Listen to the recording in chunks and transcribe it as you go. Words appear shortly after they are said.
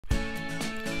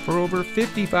For over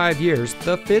 55 years,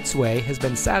 the Fitzway has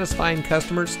been satisfying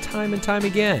customers time and time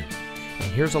again.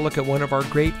 And here's a look at one of our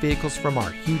great vehicles from our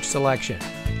huge selection,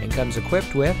 and comes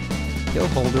equipped with hill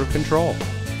holder control,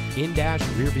 in-dash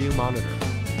rear view monitor,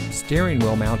 steering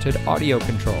wheel mounted audio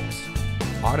controls,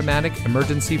 automatic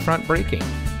emergency front braking,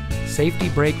 safety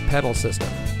brake pedal system,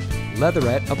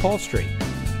 leatherette upholstery,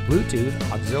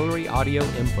 Bluetooth auxiliary audio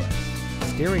input,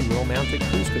 steering wheel mounted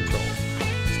cruise control,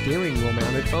 steering wheel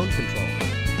mounted phone control,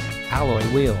 alloy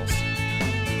wheels.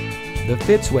 The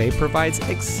Fitzway provides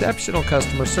exceptional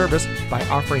customer service by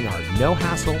offering our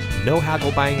no-hassle,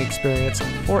 no-haggle buying experience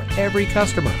for every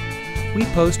customer. We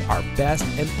post our best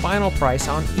and final price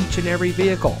on each and every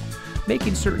vehicle,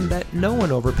 making certain that no one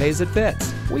overpays at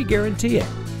Fitz. We guarantee it.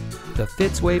 The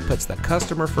Fitzway puts the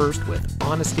customer first with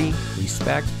honesty,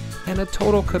 respect, and a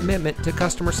total commitment to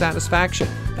customer satisfaction.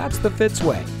 That's the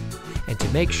Fitzway. And to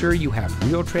make sure you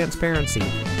have real transparency,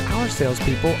 our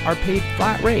salespeople are paid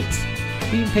flat rates.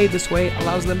 Being paid this way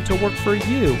allows them to work for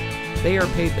you. They are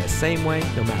paid the same way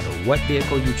no matter what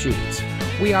vehicle you choose.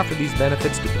 We offer these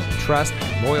benefits to build trust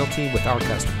and loyalty with our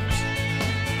customers.